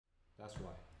That's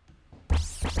why.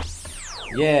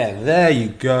 Yeah, there you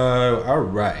go. All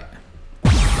right.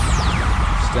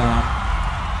 Start.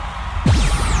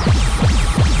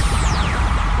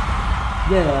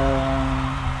 Yeah.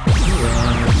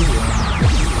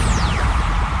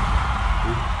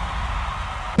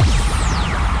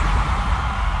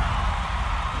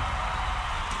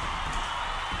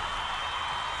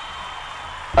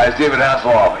 Hi, it's David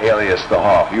Hasselhoff, alias The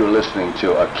Hoff. You're listening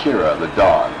to AKIRA, The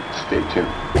Dawn. Stay tuned.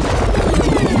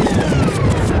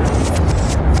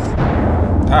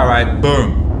 All right,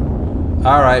 boom.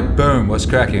 All right, boom. What's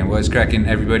cracking? What's cracking,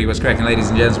 everybody? What's cracking, ladies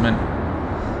and gentlemen?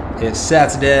 It's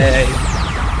Saturday.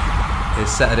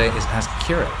 It's Saturday. It's Ask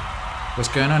AKIRA. What's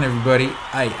going on, everybody?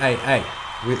 Hey.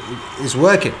 It's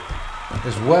working.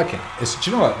 It's working.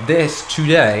 Do you know what? This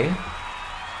today.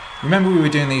 Remember we were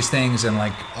doing these things and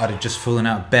like I'd have just fallen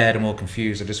out of bed and all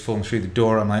confused. I'd just fallen through the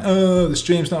door. I'm like, oh, the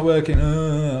stream's not working.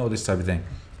 All this type of thing.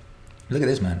 Look at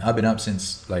this, man. I've been up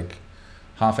since like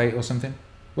 8:30 or something.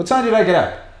 What time did I get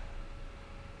up?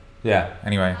 Yeah,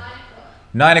 anyway.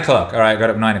 9 o'clock. All right, I got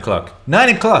up 9 o'clock. 9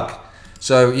 o'clock.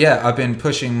 So yeah, I've been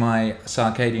pushing my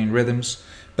circadian rhythms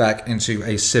back into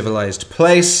a civilized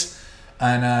place.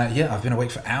 And yeah, I've been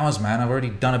awake for hours, man. I've already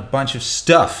done a bunch of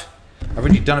stuff.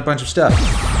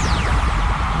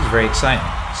 Very exciting.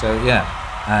 So yeah,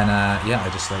 and yeah, I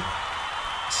just like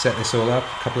set this all up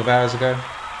a couple of hours ago,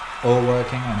 all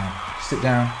working, and I sit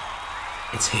down.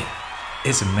 It's here.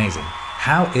 It's amazing.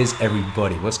 How is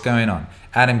everybody? What's going on?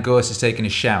 Adam Gorse is taking a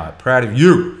shower. Proud of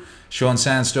you. Sean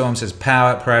Sandstorm says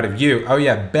power. Proud of you. Oh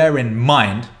yeah, bear in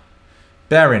mind,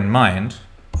 I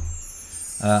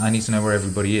need to know where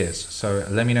everybody is. So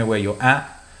let me know where you're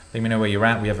at. Let me know where you're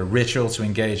at. We have a ritual to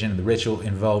engage in. The ritual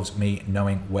involves me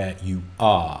knowing where you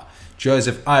are.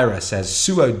 Joseph Ira says,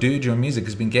 Suo dude, your music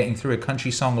has been getting through a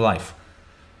country song life.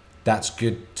 That's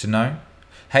good to know.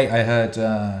 Hey, I heard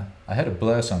a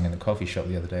Blur song in the coffee shop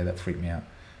the other day that freaked me out.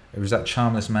 It was that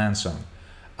Charmless Man song.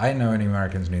 I didn't know any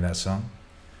Americans knew that song.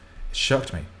 It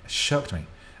shocked me.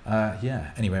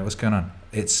 Yeah, anyway, what's going on?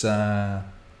 It's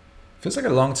feels like a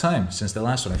long time since the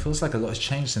last one. It feels like a lot has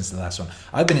changed since the last one.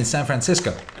 I've been in San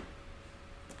Francisco.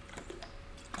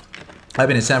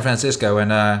 And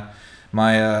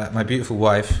my beautiful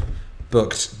wife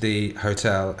booked the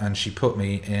hotel and she put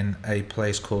me in a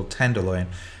place called Tenderloin.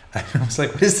 And I was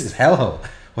like, what is this hellhole?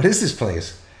 What is this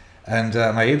place? And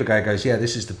my Uber guy goes, yeah,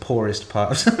 this is the poorest part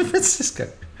of San Francisco.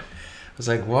 I was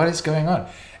like, what is going on?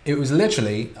 It was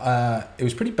literally, it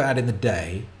was pretty bad in the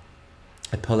day.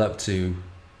 I pull up to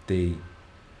the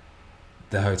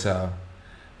hotel,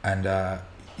 and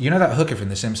you know that hooker from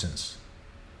The Simpsons,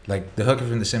 like the hooker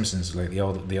from The Simpsons, like the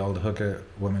old hooker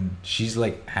woman. She's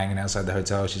like hanging outside the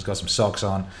hotel. She's got some socks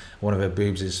on. One of her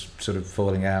boobs is sort of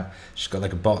falling out. She's got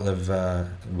like a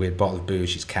weird bottle of booze.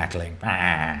 She's cackling.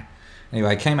 Anyway,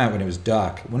 I came out when it was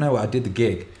dark. Well, no, I did the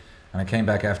gig, and I came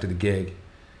back after the gig,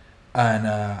 and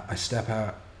I step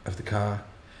out of the car,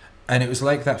 and it was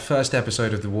like that first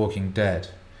episode of The Walking Dead,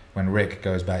 when Rick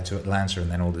goes back to Atlanta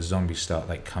and then all the zombies start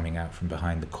like coming out from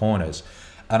behind the corners.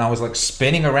 And I was like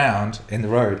spinning around in the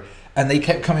road and they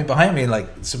kept coming behind me, like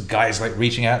some guys like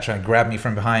reaching out trying to grab me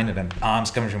from behind, and then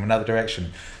arms coming from another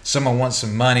direction. Someone wants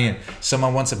some money and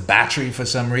someone wants a battery for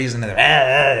some reason. And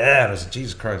I was like,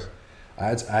 Jesus Christ.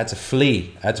 I had to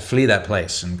flee that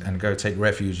place and go take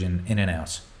refuge in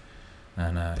In-N-Out.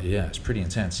 And yeah, it's pretty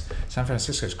intense. San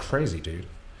Francisco's crazy, dude.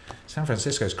 San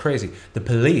Francisco's crazy. The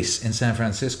police in San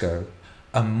Francisco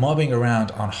are mobbing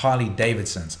around on Harley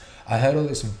Davidsons. I heard all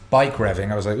this bike revving.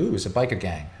 I was like, ooh, it's a biker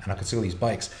gang. And I could see all these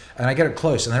bikes. And I get up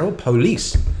close and they're all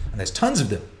police. And there's tons of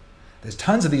them. There's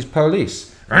tons of these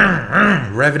police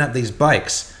revving up these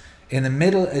bikes. In the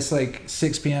middle, it's like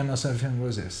 6 p.m. or something. What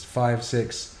was this? 5,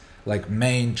 6, like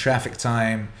main traffic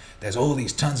time. There's all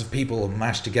these tons of people all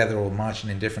mashed together, all marching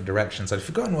in different directions. I'd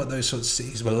forgotten what those sorts of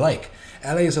cities were like.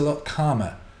 LA is a lot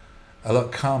calmer.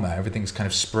 Everything's kind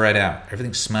of spread out.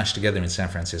 Everything's smashed together in San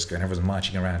Francisco and everyone's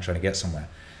marching around trying to get somewhere.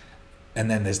 And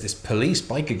then there's this police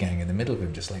biker gang in the middle of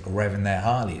them just like revving their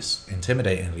Harleys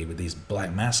intimidatingly with these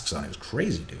black masks on. It was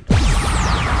crazy, dude. Crazy.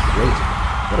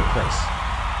 What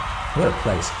a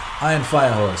place. Iron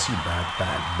Firehorse, you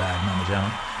bad mama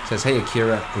jamma, says, hey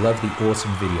Akira, love the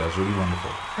awesome videos, really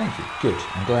wonderful. Thank you. Good.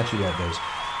 I'm glad you like those.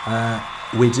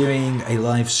 We're doing a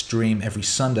live stream every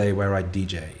Sunday where I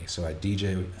DJ. So I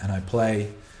DJ and I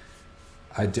play.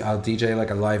 I'll DJ like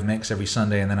a live mix every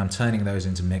Sunday, and then I'm turning those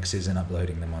into mixes and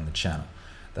uploading them on the channel.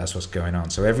 That's what's going on.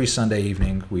 So every Sunday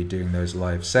evening we're doing those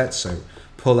live sets. So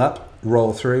pull up,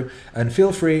 roll through, and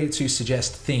feel free to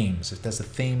suggest themes. If there's a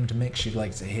themed mix you'd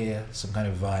like to hear, some kind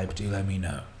of vibe, do let me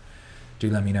know.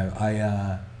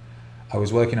 I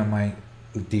was working on my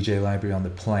DJ library on the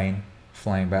plane,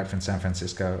 flying back from San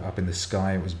Francisco, up in the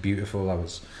sky. It was beautiful. I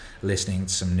was listening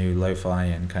to some new lo-fi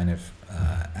and kind of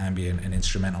ambient and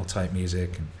instrumental type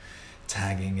music and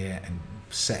tagging it and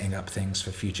setting up things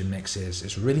for future mixes.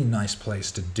 It's a really nice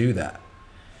place to do that.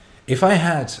 If I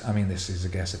had, I mean, this is, I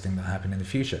guess, a thing that happened in the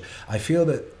future. I feel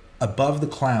that above the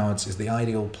clouds is the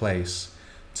ideal place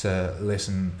to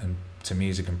listen to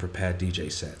music and prepare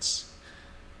DJ sets.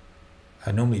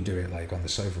 I normally do it like on the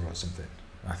sofa or something.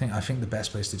 I think the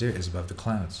best place to do it is above the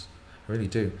clouds. I really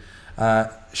do.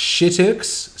 Shitux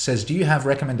says, do you have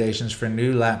recommendations for a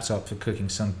new laptop for cooking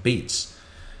some beats?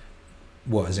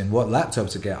 What, as in what laptop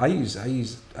to get? I use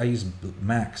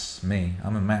Macs.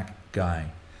 I'm a Mac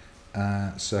guy.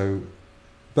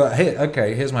 But here,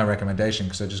 okay, here's my recommendation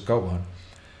because I just got one.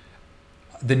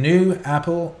 The new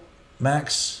Apple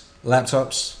Macs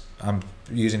laptops. I'm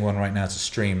using one right now to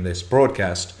stream this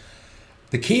broadcast.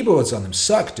 The keyboards on them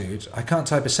suck, dude. I can't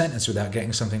type a sentence without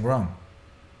getting something wrong.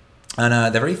 And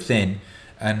they're very thin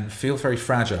and feel very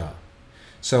fragile.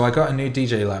 So I got a new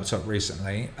DJ laptop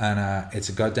recently, and it's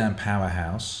a goddamn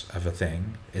powerhouse of a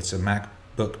thing. It's a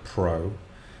MacBook Pro.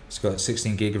 It's got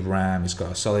 16 gig of RAM. It's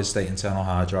got a solid state internal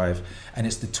hard drive. And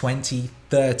it's the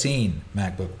 2013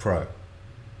 MacBook Pro,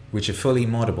 which are fully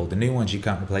moddable. The new ones you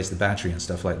can't replace the battery and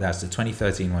stuff like that. It's the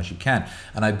 2013 ones you can.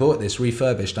 And I bought this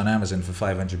refurbished on Amazon for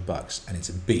 $500, and it's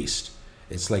a beast.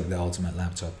 It's like the ultimate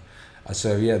laptop.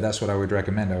 So yeah, that's what I would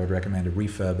recommend. I would recommend a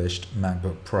refurbished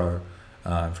MacBook Pro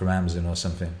from Amazon or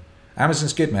something.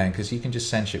 Amazon's good, man, because you can just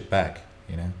send shit back.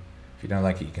 You know, if you don't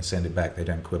like it, you can send it back. They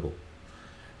don't quibble.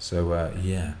 So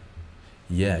yeah.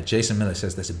 Jason Miller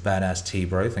says that's a badass tee,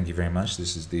 bro. Thank you very much.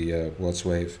 This is the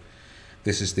JBPWAVE.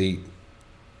 This is the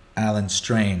Alan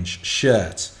Strange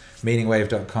shirt.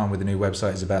 Meaningwave.com with the new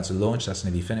website is about to launch. That's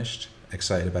nearly finished.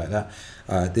 Excited about that.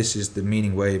 This is the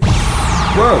Meaning Wave.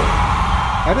 Whoa!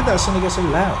 How did that suddenly get so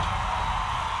loud?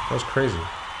 That was crazy.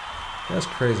 That's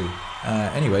crazy.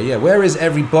 Anyway, yeah. Where is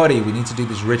everybody? We need to do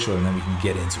this ritual and then we can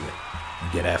get into it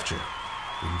and get after it.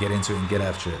 We can get into it and get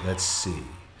after it. Let's see.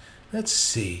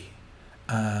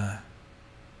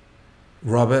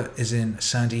 Robert is in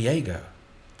San Diego.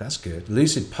 That's good.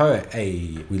 Lucid Poet.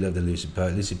 Hey, we love the Lucid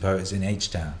Poet. Lucid Poet is in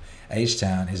H-Town.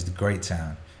 H-Town is the great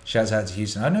town. Shouts out to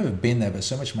Houston. I've never been there, but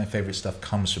so much of my favorite stuff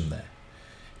comes from there.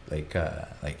 Like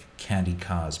candy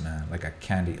cars, man. Like a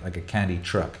candy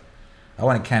truck. I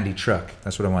want a candy truck.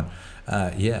 That's what I want.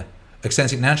 Yeah.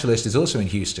 Eccentric Naturalist is also in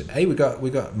Houston. Hey, we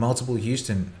got multiple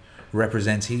Houston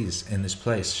representees in this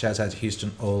place. Shouts out to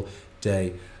Houston all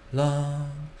day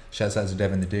long. Shouts out to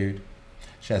Devin the Dude.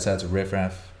 Shouts out to Riff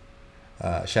Raff.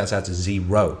 Shouts out to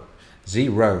Zero.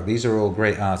 These are all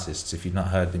great artists. If you've not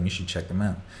heard them, you should check them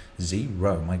out.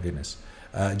 Zero, my goodness.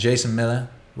 Jason Miller,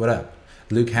 what up?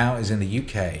 Luke Howe is in the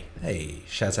UK. Hey,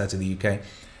 shouts out to the UK.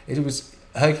 It was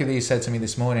Hercules said to me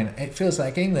this morning, it feels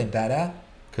like England, Dada,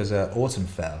 because autumn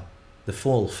fell. The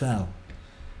fall fell.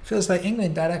 Feels like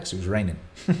England, Dada, because it was raining.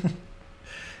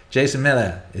 Jason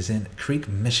Miller is in Creek,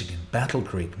 Michigan. Battle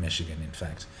Creek, Michigan, in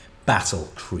fact. Battle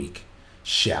Creek.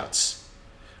 Shouts.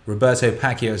 Roberto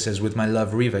Pacquiao says, with my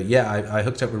love, Riva. Yeah, I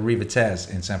hooked up with Riva Tez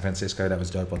in San Francisco. That was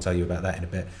dope. I'll tell you about that in a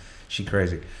bit. She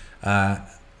crazy.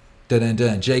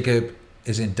 Jacob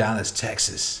is in Dallas,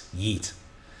 Texas. Yeet.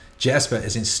 Jasper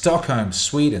is in Stockholm,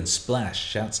 Sweden. Splash.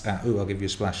 Shouts out. Ooh, I'll give you a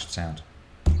splash sound.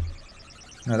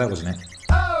 No, that wasn't it.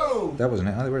 Oh! That wasn't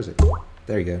it. Oh, where is it?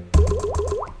 There you go.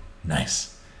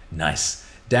 Nice.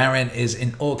 Darren is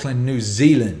in Auckland, New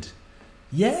Zealand.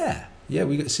 Yeah,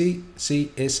 we got see.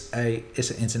 It's an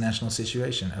international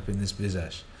situation up in this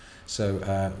bizash. So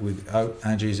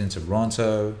Andrew's in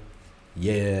Toronto.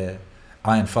 Yeah,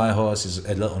 Iron Firehorse is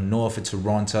a little north of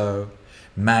Toronto.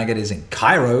 Maggot is in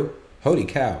Cairo. Holy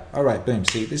cow! All right, boom.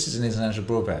 See, this is an international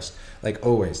broadcast. Like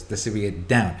always, let's see if we get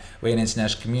down. We're an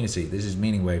international community. This is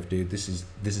Meaning Wave, dude. This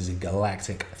is a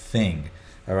galactic thing.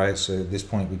 All right. So at this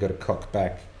point, we got to cock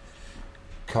back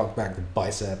the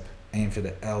bicep, aim for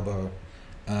the elbow.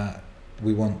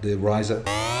 We want the riser.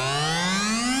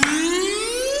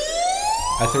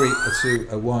 A 3, a 2,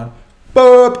 a 1.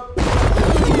 Boop!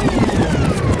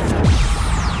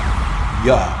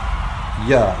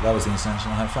 Yeah, that was the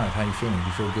international high five. How you feeling? Do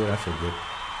you feel good? I feel good.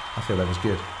 I feel that was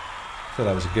good. I feel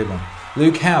that was a good one.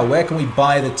 Luke Howe, where can we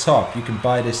buy the top? You can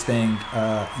buy this thing.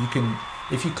 You can,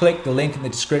 if you click the link in the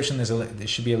description, there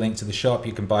should be a link to the shop.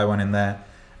 You can buy one in there.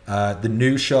 The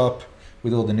new shop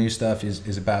with all the new stuff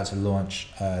is about to launch.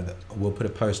 We'll put a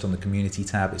post on the community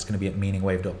tab. It's going to be at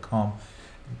meaningwave.com.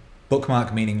 Bookmark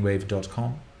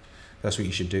meaningwave.com. That's what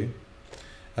you should do.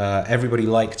 Everybody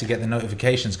like to get the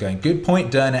notifications going. Good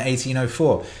point, Dern at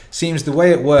 1804. Seems the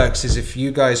way it works is if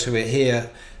you guys who are here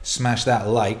smash that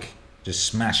like, just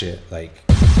smash it, like,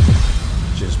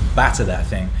 just batter that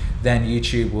thing, then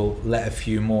YouTube will let a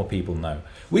few more people know.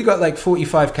 We got like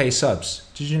 45k subs.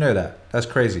 Did you know that? That's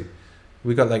crazy.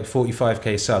 We got like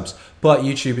 45k subs, but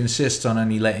YouTube insists on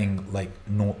only letting like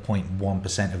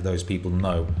 0.1% of those people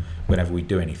know whenever we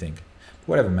do anything.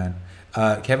 Whatever, man.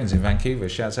 Kevin's in Vancouver.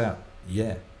 Shouts out.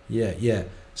 Yeah.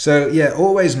 So yeah,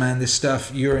 always, man, this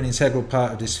stuff, you're an integral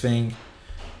part of this thing,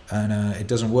 and it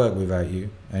doesn't work without you,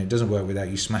 and it doesn't work without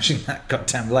you smashing that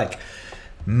goddamn like.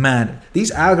 Man, these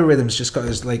algorithms just got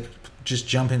us like just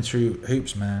jumping through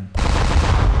hoops, man.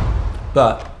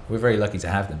 But we're very lucky to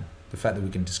have them. The fact that we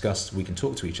can discuss, we can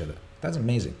talk to each other. That's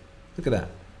amazing. Look at that.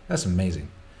 That's amazing.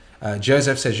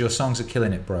 Joseph says, your songs are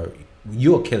killing it, bro.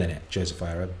 You're killing it, Joseph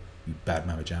Arab, you bad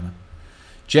mama jammer.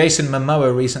 Jason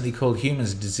Momoa recently called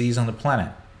humans a disease on the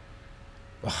planet.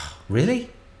 Oh, really?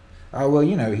 Oh, well,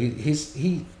 you know,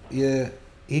 he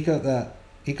got that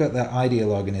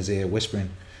ideologue in his ear, whispering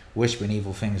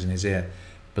evil things in his ear.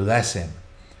 Bless him.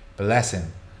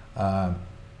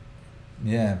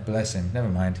 Yeah, bless him. Never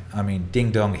mind. I mean, ding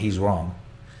dong, he's wrong.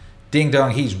 Ding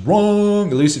dong, he's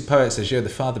wrong. Elusive Poet says, yo, the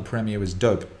Father premiere was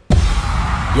dope.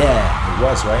 Yeah, it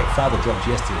was, right? Father dropped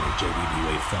yesterday.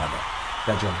 JBPWAVE Father.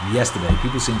 That dropped yesterday.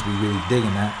 People seem to be really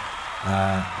digging that.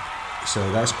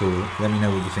 So that's cool. Let me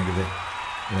know what you think of it.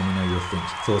 Let me know your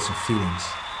thoughts and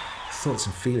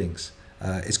feelings.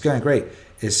 It's going great.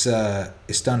 It's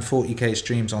done 40k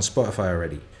streams on Spotify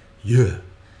already. Yeah,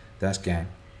 that's gang.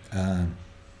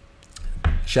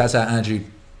 Shouts out Andrew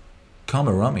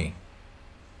Komarami.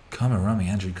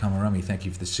 Andrew Komarami, thank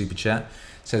you for the super chat.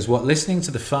 Says, what, listening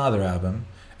to the Father album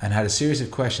and had a series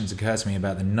of questions occur to me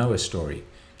about the Noah story.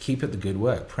 Keep up the good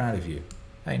work. Proud of you.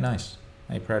 Hey, nice.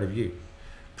 Hey, proud of you.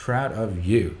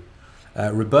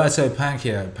 Roberto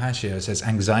Pancio says,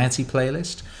 anxiety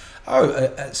playlist.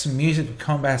 Oh, some music for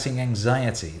combating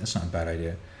anxiety. That's not a bad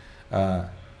idea.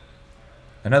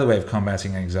 Another way of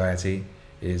combating anxiety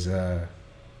is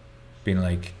being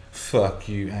like, fuck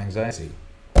you, anxiety.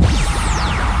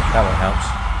 That one helps.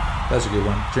 That's a good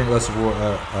one. Drink lots of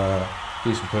water,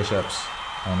 do some push-ups,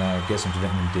 and get some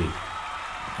vitamin D.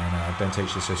 And don't take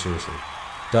shit so seriously.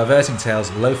 Diverting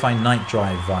Tales, Lo-Fi Night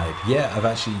Drive vibe. Yeah,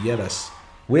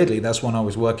 that's one I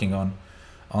was working on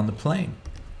the plane.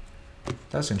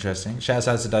 That's interesting. Shouts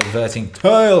out to Diverting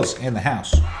Tales in the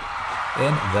house.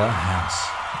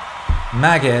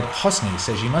 Maged Hosni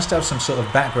says, you must have some sort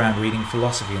of background reading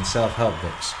philosophy and self-help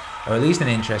books, or at least an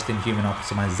interest in human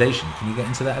optimization. Can you get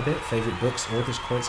into that a bit? Favorite books, authors, quotes,